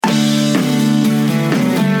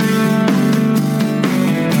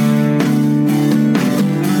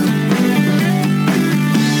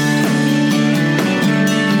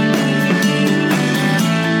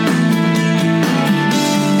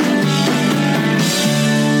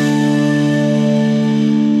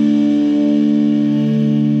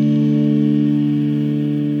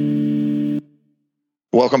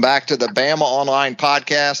Welcome back to the Bama Online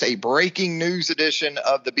Podcast, a breaking news edition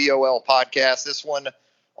of the BOL Podcast. This one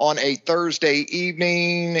on a Thursday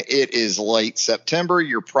evening. It is late September.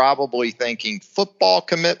 You're probably thinking football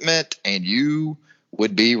commitment, and you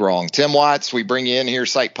would be wrong. Tim Watts, we bring you in here,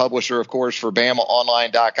 site publisher, of course, for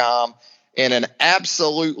BamaOnline.com, and an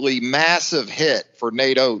absolutely massive hit for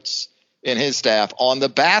Nate Oates and his staff on the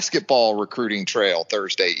basketball recruiting trail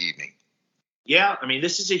Thursday evening. Yeah, I mean,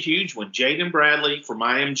 this is a huge one. Jaden Bradley from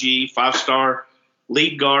IMG, five-star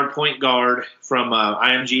lead guard, point guard from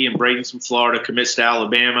IMG and Bradenton, Florida, commits to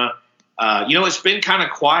Alabama. It's been kind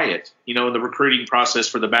of quiet, in the recruiting process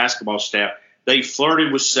for the basketball staff. They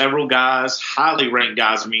flirted with several guys, highly ranked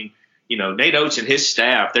guys. I mean, Nate Oates and his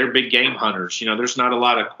staff, they're big game hunters. There's not a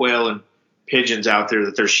lot of quail and pigeons out there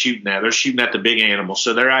that they're shooting at. They're shooting at the big animals.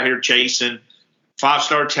 So they're out here chasing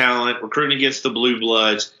five-star talent, recruiting against the Blue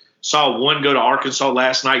Bloods. Saw one go to Arkansas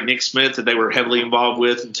last night, Nick Smith, that they were heavily involved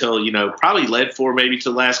with until, probably led for maybe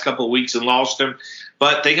to the last couple of weeks and lost him.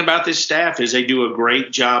 But thing about this staff is they do a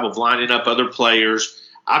great job of lining up other players.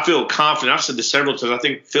 I feel confident. I've said this several times.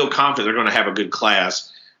 Feel confident they're going to have a good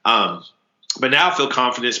class. But now I feel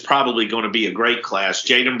confident it's probably going to be a great class.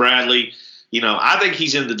 Jaden Bradley, I think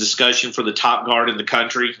he's in the discussion for the top guard in the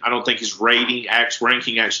country. I don't think his ranking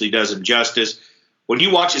actually does him justice. When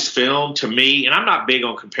you watch his film, to me, and I'm not big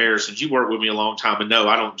on comparisons. You worked with me a long time and know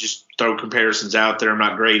I don't just throw comparisons out there. I'm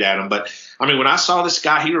not great at them. But, when I saw this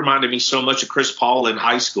guy, he reminded me so much of Chris Paul in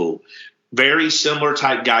high school. Very similar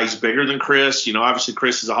type guy. He's bigger than Chris. Obviously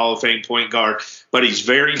Chris is a Hall of Fame point guard, but he's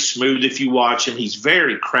very smooth if you watch him. He's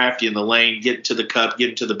very crafty in the lane, getting to the cup,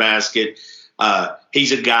 getting to the basket.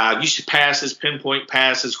 He's a guy. You should passes, pinpoint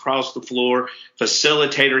passes across the floor,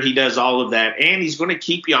 facilitator. He does all of that, and he's going to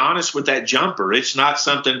keep you honest with that jumper. It's not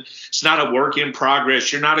a work in progress.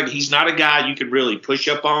 He's not a guy you can really push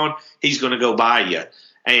up on. He's going to go by you,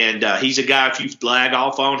 and he's a guy if you lag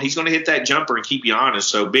off on, he's going to hit that jumper and keep you honest.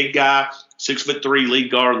 So big guy, 6'3", lead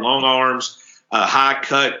guard, long arms. High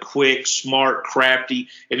cut, quick, smart, crafty,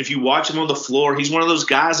 and if you watch him on the floor, he's one of those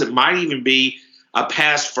guys that might even be a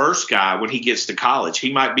pass first guy when he gets to college.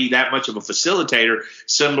 He might be that much of a facilitator,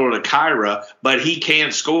 similar to Kyra, but he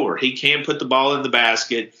can score. He can put the ball in the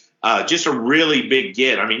basket. Just a really big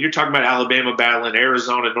get. You're talking about Alabama battling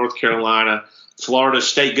Arizona, North Carolina, Florida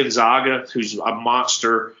State Gonzaga, who's a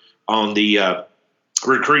monster on the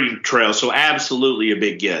recruiting trail. So absolutely a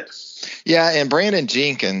big get. Yeah, and Brandon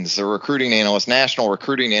Jenkins, the recruiting analyst, national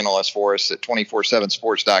recruiting analyst for us at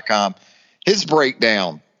 247sports.com, his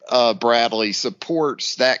breakdown Bradley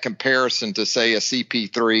supports that comparison to, say, a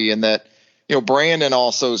CP3, and that, Brandon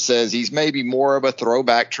also says he's maybe more of a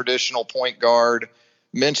throwback traditional point guard,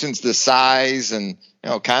 mentions the size and,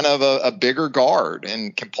 kind of a bigger guard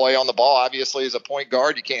and can play on the ball. Obviously, as a point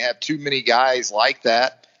guard, you can't have too many guys like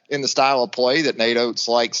that in the style of play that Nate Oates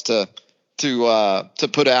likes to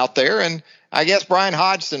put out there. And I guess Brian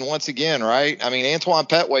Hodgson, once again, right? Antoine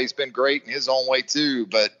Petway's been great in his own way too,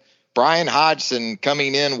 but Brian Hodgson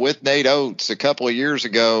coming in with Nate Oates a couple of years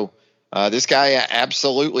ago, this guy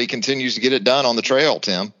absolutely continues to get it done on the trail,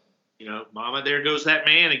 Tim. Mama, there goes that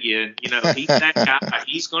man again. He's that guy.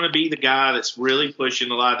 He's going to be the guy that's really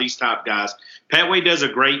pushing a lot of these top guys. Petway does a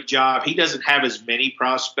great job. He doesn't have as many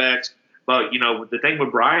prospects, but, the thing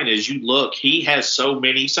with Brian is he has so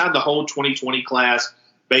many. He signed the whole 2020 class,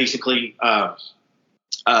 basically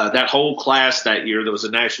that whole class that year that was a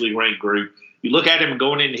nationally ranked group. You look at him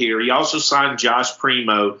going in here. He also signed Josh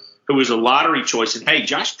Primo, who was a lottery choice. And, hey,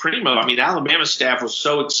 Josh Primo, Alabama staff was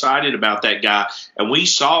so excited about that guy. And we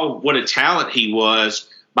saw what a talent he was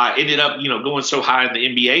ended up, going so high in the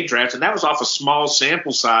NBA draft. And that was off a small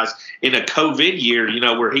sample size in a COVID year,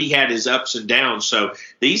 where he had his ups and downs. So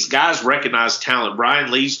these guys recognize talent. Brian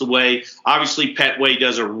leads the way. Obviously, Petway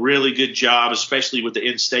does a really good job, especially with the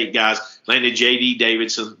in-state guys. Landed J.D.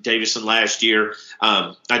 Davison last year.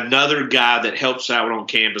 Another guy that helps out on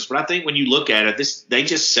campus. But I think when you look at it, they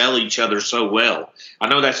just sell each other so well. I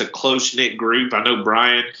know that's a close-knit group. I know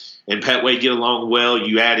Brian and Petway get along well.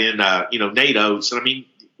 You add in, Nate Oates.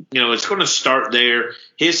 It's going to start there.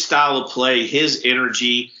 His style of play, his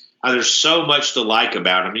energy, there's so much to like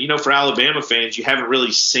about him. For Alabama fans, you haven't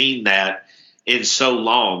really seen that in so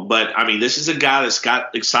long. But, this is a guy that's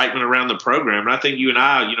got excitement around the program. And I think you and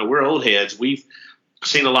I, we're old heads. We've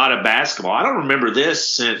seen a lot of basketball. I don't remember this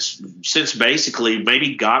since basically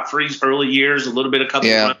maybe Godfrey's early years, a little bit, a couple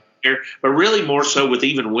of months there, but really more so with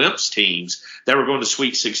even Wimp's teams that were going to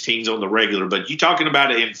Sweet 16s on the regular. But you talking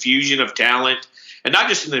about an infusion of talent, and not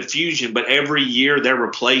just an infusion, but every year they're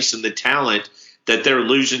replacing the talent that they're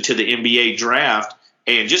losing to the NBA draft.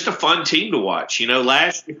 and just a fun team to watch.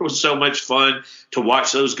 Last year was so much fun to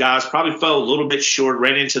watch those guys. Probably fell a little bit short,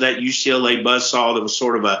 ran into that UCLA buzzsaw that was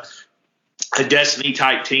sort of a destiny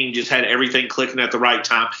type team, just had everything clicking at the right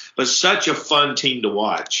time, but such a fun team to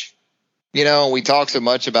watch. We talk so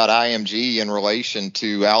much about IMG in relation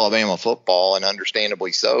to Alabama football, and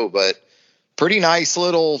understandably so, but pretty nice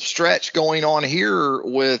little stretch going on here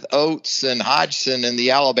with Oates and Hodgson and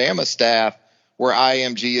the Alabama staff where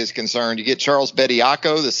IMG is concerned. You get Charles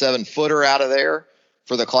Bediako, the 7-footer, out of there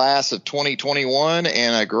for the class of 2021,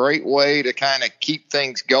 and a great way to kind of keep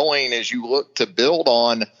things going as you look to build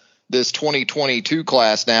on this 2022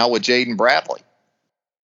 class now with Jaden Bradley.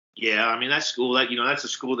 Yeah, I mean, that's school that's a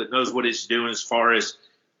school that knows what it's doing as far as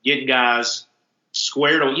getting guys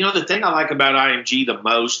squared. The thing I like about IMG the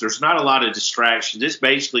most, there's not a lot of distractions. It's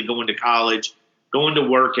basically going to college, going to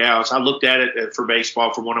workouts. I looked at it for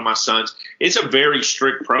baseball for one of my sons. It's a very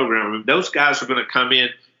strict program. I mean, those guys are going to come in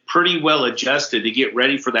pretty well adjusted to get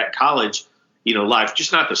ready for that college, life.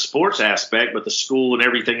 Just not the sports aspect, but the school and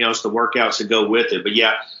everything else, the workouts that go with it. But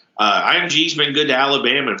yeah, IMG's been good to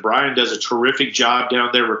Alabama, and Brian does a terrific job down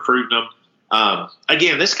there recruiting them.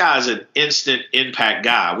 Again, this guy's an instant impact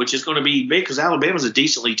guy, which is going to be big because Alabama's a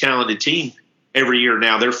decently talented team every year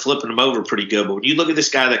now. They're flipping them over pretty good. But when you look at this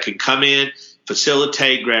guy that can come in,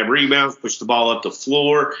 facilitate, grab rebounds, push the ball up the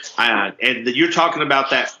floor, and you're talking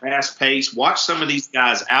about that fast pace. Watch some of these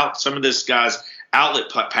guys out, some of this guy's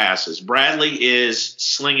outlet passes. Bradley is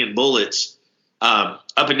slinging bullets up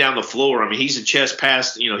and down the floor. I mean, he's a chest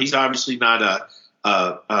pass. He's obviously not a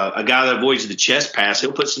guy that avoids the chest pass.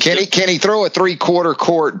 He'll put some. Can he throw a 3/4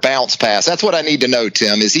 court bounce pass? That's what I need to know,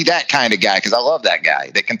 Tim. Is he that kind of guy? Because I love that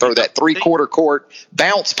guy that can throw that 3/4 court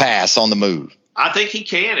bounce pass on the move. I think he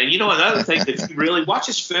can. And another thing, that you really watch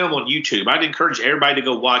his film on YouTube, I'd encourage everybody to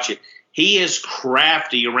go watch it. He is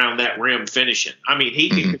crafty around that rim finishing. I mean, he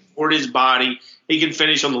can contort his body. He can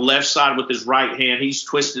finish on the left side with his right hand. He's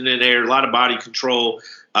twisting in there, a lot of body control.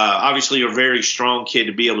 Obviously, a very strong kid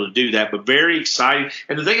to be able to do that, but very exciting.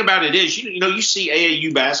 And the thing about it is, you see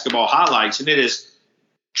AAU basketball highlights, and it is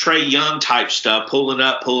Trae Young type stuff, pulling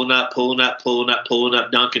up, dunking,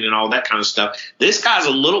 and all that kind of stuff. This guy's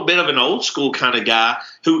a little bit of an old school kind of guy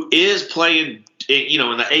who is playing,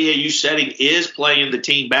 in the AAU setting, is playing the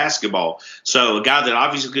team basketball. So a guy that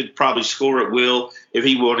obviously could probably score at will if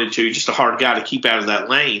he wanted to, just a hard guy to keep out of that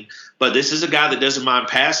lane. But this is a guy that doesn't mind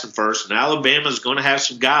passing first, and Alabama's going to have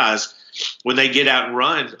some guys when they get out and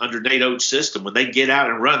run under Nate Oates' system. When they get out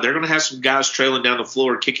and run, they're going to have some guys trailing down the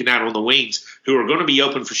floor, kicking out on the wings, who are going to be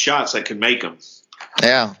open for shots that can make them.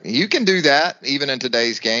 Yeah, you can do that even in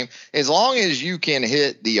today's game. As long as you can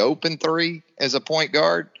hit the open three as a point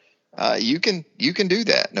guard, you can do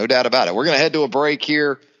that, no doubt about it. We're going to head to a break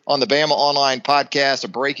here on the Bama Online Podcast. A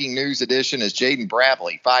breaking news edition as Jaden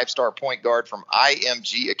Bradley, 5-star point guard from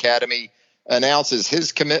IMG Academy, announces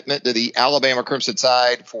his commitment to the Alabama Crimson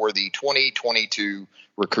Tide for the 2022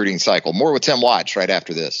 recruiting cycle. More with Tim Watch right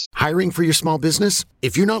after this. Hiring for your small business?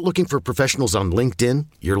 If you're not looking for professionals on LinkedIn,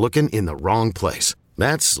 you're looking in the wrong place.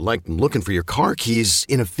 That's like looking for your car keys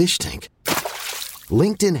in a fish tank.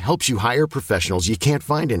 LinkedIn helps you hire professionals you can't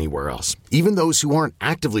find anywhere else, even those who aren't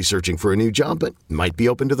actively searching for a new job but might be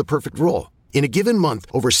open to the perfect role. In a given month,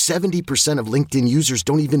 over 70% of LinkedIn users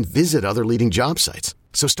don't even visit other leading job sites.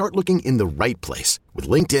 So start looking in the right place. With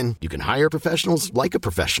LinkedIn, you can hire professionals like a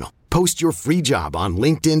professional. Post your free job on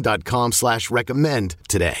linkedin.com/recommend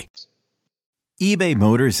today. eBay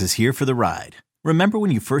Motors is here for the ride. Remember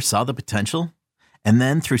when you first saw the potential? And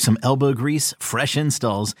then through some elbow grease, fresh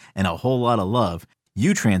installs, and a whole lot of love,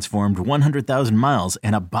 you transformed 100,000 miles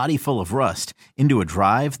and a body full of rust into a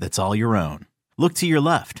drive that's all your own. Look to your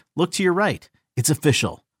left. Look to your right. It's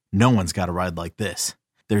official. No one's got a ride like this.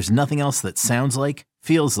 There's nothing else that sounds like,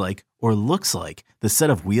 feels like, or looks like the set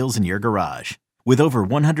of wheels in your garage. With over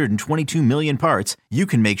 122 million parts, you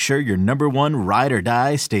can make sure your number one ride or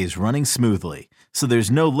die stays running smoothly. So there's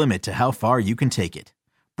no limit to how far you can take it.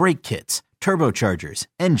 Brake kits, turbochargers,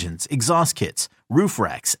 engines, exhaust kits, roof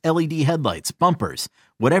racks, LED headlights, bumpers,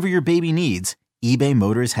 whatever your baby needs, eBay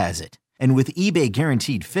Motors has it. And with eBay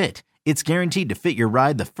Guaranteed Fit, it's guaranteed to fit your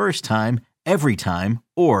ride the first time, every time,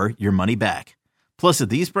 or your money back. Plus, at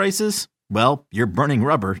these prices, well, you're burning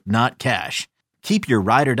rubber, not cash. Keep your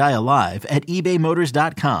ride or die alive at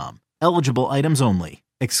ebaymotors.com. Eligible items only.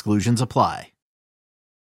 Exclusions apply.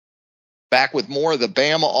 Back with more of the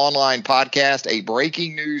Bama Online Podcast, a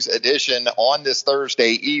breaking news edition on this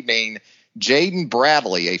Thursday evening. Jaden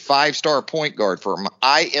Bradley, a 5-star point guard from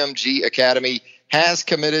IMG Academy, has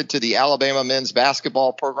committed to the Alabama men's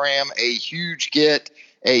basketball program. A huge get,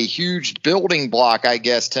 a huge building block, I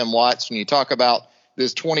guess, Tim Watts, when you talk about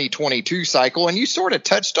this 2022 cycle. And you sort of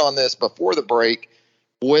touched on this before the break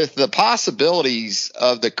with the possibilities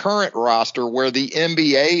of the current roster where the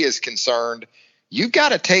NBA is concerned. You've got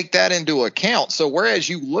to take that into account. So whereas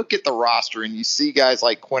you look at the roster and you see guys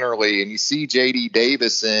like Quinterly and you see J.D.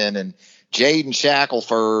 Davison and Jaden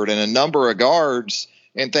Shackelford and a number of guards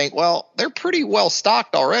and think, well, they're pretty well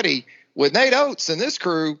stocked already. With Nate Oates and this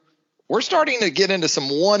crew, we're starting to get into some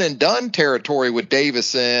one and done territory with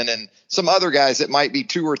Davison and some other guys that might be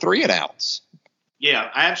 2 or 3 and outs. Yeah,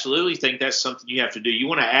 I absolutely think that's something you have to do. You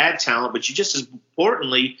want to add talent, but you just as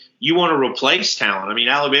importantly, you want to replace talent. I mean,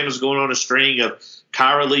 Alabama's going on a string of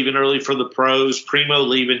Kyra leaving early for the pros, Primo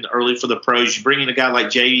leaving early for the pros. You bring in a guy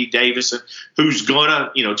like J.D. Davison, who's going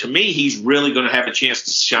to, to me, he's really going to have a chance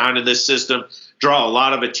to shine in this system, draw a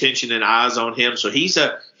lot of attention and eyes on him. So he's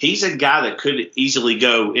a guy that could easily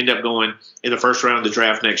end up going in the first round of the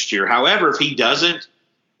draft next year. However, if he doesn't,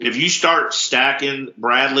 if you start stacking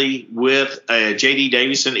Bradley with J.D.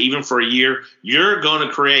 Davison even for a year, you're going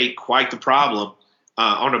to create quite the problem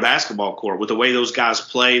on a basketball court with the way those guys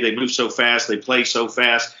play. They move so fast. They play so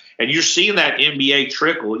fast. And you're seeing that NBA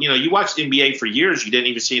trickle. You watched NBA for years. You didn't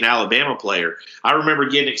even see an Alabama player. I remember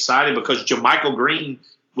getting excited because JaMychal Green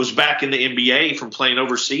was back in the NBA from playing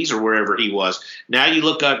overseas or wherever he was. Now you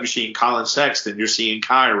look up, you're seeing Colin Sexton. You're seeing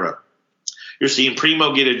Kyra. You're seeing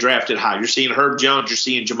Primo get drafted high. You're seeing Herb Jones. You're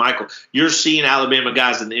seeing JaMychal. You're seeing Alabama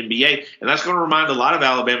guys in the NBA. And that's going to remind a lot of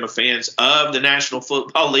Alabama fans of the National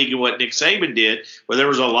Football League and what Nick Saban did, where there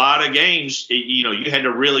was a lot of games. You had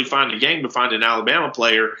to really find a game to find an Alabama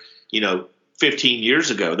player, 15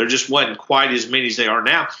 years ago. There just wasn't quite as many as they are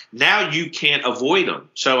now. Now you can't avoid them.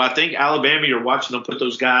 So I think Alabama, you're watching them put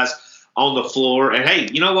those guys on the floor. And, hey,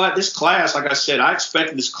 you know what? This class, like I said, I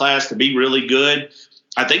expected this class to be really good.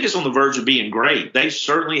 I think it's on the verge of being great. They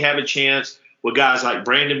certainly have a chance with guys like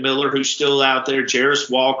Brandon Miller, who's still out there,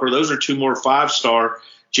 Jarris Walker. Those are 2 more 5-star.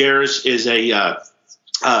 Jarris is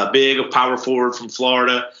a big power forward from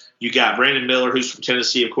Florida. You got Brandon Miller, who's from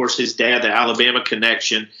Tennessee. Of course, his dad, the Alabama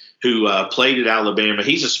connection, who played at Alabama.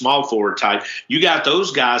 He's a small forward type. You got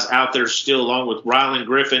those guys out there still, along with Rylan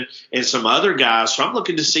Griffin and some other guys. So I'm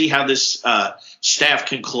looking to see how this staff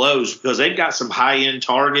can close because they've got some high-end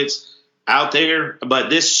targets out there.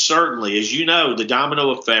 But this certainly, as you know, the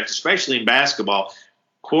domino effect, especially in basketball,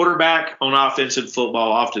 quarterback on offense in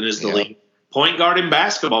football often is the lead. Point guard in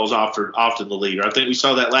basketball is often the leader. I think we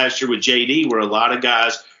saw that last year with J.D., where a lot of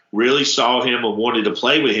guys really saw him and wanted to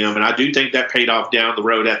play with him. And I do think that paid off down the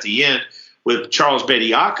road at the end with Charles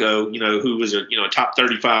Bediako, who was a top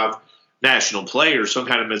 35 national player, some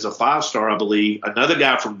had him as a 5-star, I believe, another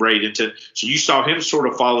guy from Bradenton. So you saw him sort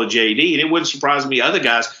of follow J.D., and it wouldn't surprise me other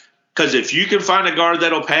guys, because if you can find a guard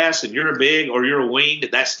that'll pass and you're a big or you're a wing,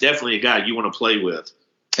 that's definitely a guy you want to play with.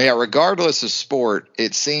 Yeah, regardless of sport,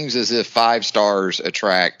 it seems as if 5-stars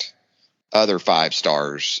attract other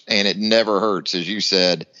 5-stars, and it never hurts, as you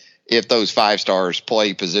said, if those 5-stars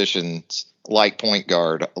play positions like point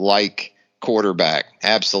guard, like quarterback.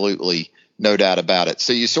 Absolutely, no doubt about it.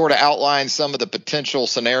 So you sort of outlined some of the potential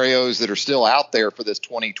scenarios that are still out there for this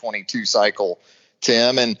 2022 cycle,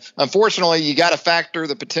 Tim. And unfortunately, you got to factor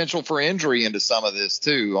the potential for injury into some of this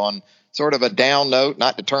too. On sort of a down note,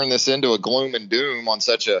 not to turn this into a gloom and doom on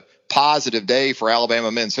such a positive day for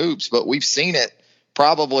Alabama men's hoops, but we've seen it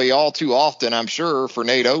probably all too often, I'm sure, for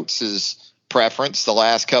Nate Oates' preference the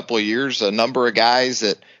last couple of years. A number of guys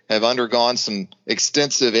that have undergone some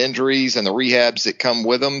extensive injuries and the rehabs that come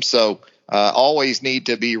with them. So always need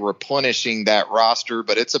to be replenishing that roster.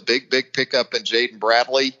 But it's a big pickup in Jaden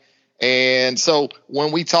Bradley. And so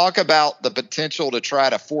when we talk about the potential to try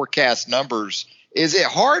to forecast numbers, is it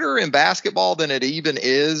harder in basketball than it even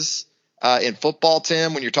is in football,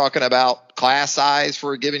 Tim, when you're talking about class size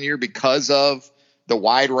for a given year because of the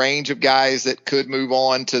wide range of guys that could move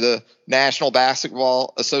on to the National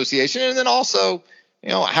Basketball Association? And then also,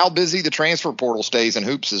 how busy the transfer portal stays in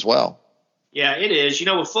hoops as well. Yeah, it is.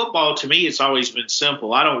 With football, to me, it's always been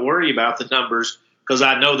simple. I don't worry about the numbers because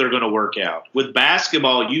I know they're going to work out. With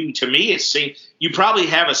basketball, to me, it seems you probably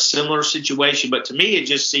have a similar situation, but to me, it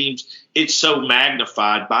just seems it's so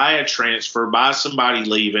magnified by a transfer, by somebody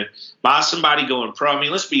leaving, by somebody going pro. I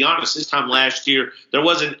mean, let's be honest, this time last year, there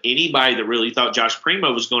wasn't anybody that really thought Josh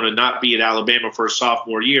Primo was going to not be at Alabama for a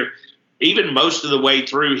sophomore year. Even most of the way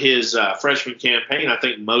through his freshman campaign, I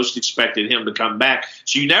think most expected him to come back.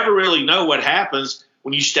 So you never really know what happens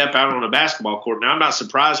when you step out on a basketball court. Now, I'm not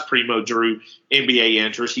surprised Primo drew NBA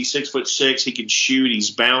interest. He's 6'6". He can shoot.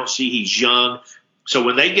 He's bouncy. He's young. So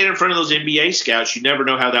when they get in front of those NBA scouts, you never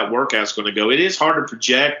know how that workout's going to go. It is hard to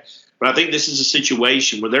project, but I think this is a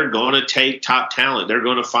situation where they're going to take top talent. They're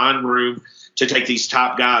going to find room to take these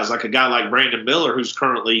top guys, like a guy like Brandon Miller, who's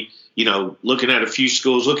currently, looking at a few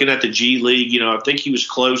schools, looking at the G League. I think he was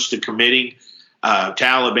close to committing to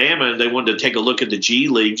Alabama, and they wanted to take a look at the G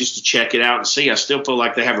League just to check it out and see. I still feel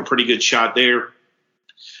like they have a pretty good shot there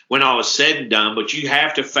when all is said and done, but you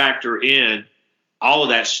have to factor in all of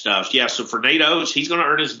that stuff. Yeah, so for Nate Oates, he's going to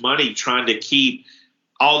earn his money trying to keep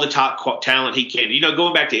all the top talent he can.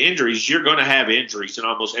 Going back to injuries, you're going to have injuries in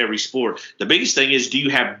almost every sport. The biggest thing is, do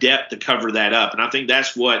you have depth to cover that up? And I think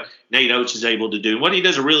that's what Nate Oates is able to do. What he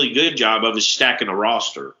does a really good job of is stacking a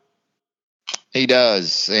roster. He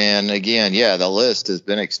does. And again, the list has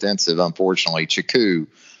been extensive, unfortunately. Chaku,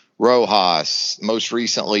 Rojas, most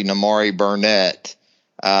recently Namari Burnett,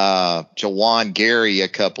 Jawan Gary a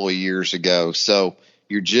couple of years ago. So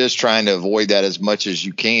you're just trying to avoid that as much as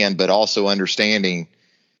you can, but also understanding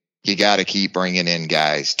you got to keep bringing in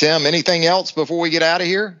guys. Tim, anything else before we get out of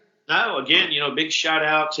here? No, again, big shout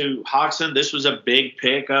out to Hodgson. This was a big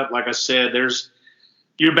pickup. Like I said,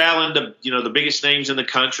 you're battling the biggest names in the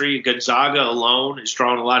country. Gonzaga alone is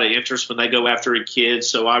drawing a lot of interest when they go after a kid.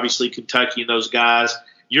 So obviously Kentucky and those guys,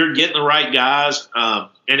 you're getting the right guys.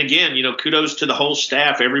 And again, kudos to the whole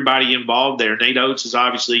staff, everybody involved there. Nate Oates is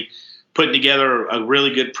obviously putting together a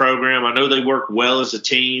really good program. I know they work well as a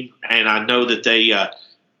team, and I know that they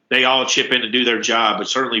all chip in to do their job. But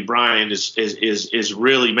certainly Brian is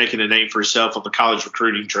really making a name for himself on the college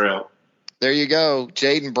recruiting trail. There you go.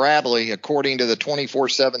 Jaden Bradley, according to the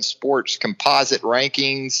 24/7 Sports composite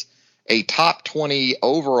rankings, a top 20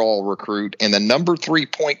 overall recruit and the number 3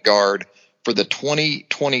 point guard for the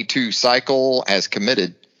 2022 cycle, has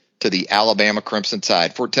committed to the Alabama Crimson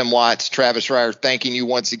Tide. For Tim Watts, Travis Reier, thanking you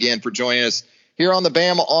once again for joining us here on the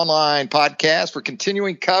Bama Online podcast for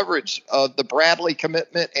continuing coverage of the Bradley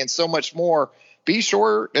commitment and so much more. Be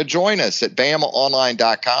sure to join us at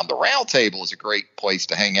BamaOnline.com. The Roundtable is a great place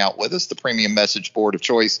to hang out with us, the premium message board of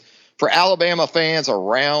choice for Alabama fans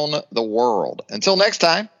around the world. Until next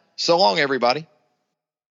time, so long, everybody.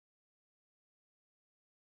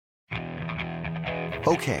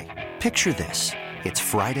 Okay, picture this. It's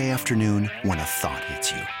Friday afternoon when a thought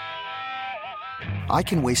hits you. I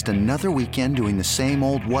can waste another weekend doing the same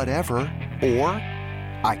old whatever, or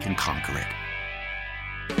I can conquer it.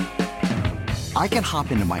 I can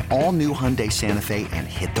hop into my all-new Hyundai Santa Fe and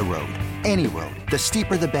hit the road. Any road. The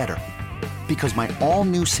steeper, the better. Because my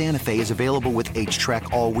all-new Santa Fe is available with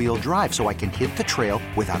H-Track all-wheel drive, so I can hit the trail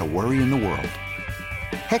without a worry in the world.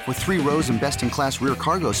 Heck, with 3 rows and best-in-class rear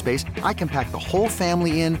cargo space, I can pack the whole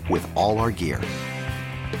family in with all our gear.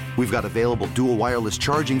 We've got available dual wireless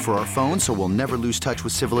charging for our phones, so we'll never lose touch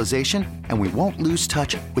with civilization, and we won't lose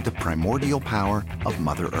touch with the primordial power of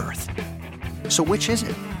Mother Earth. So which is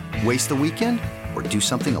it? Waste the weekend or do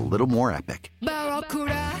something a little more epic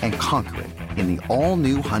and conquer it in the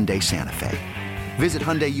all-new Hyundai Santa Fe. Visit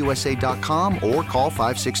HyundaiUSA.com or call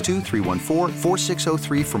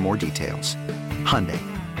 562-314-4603 for more details. Hyundai,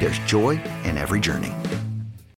 there's joy in every journey.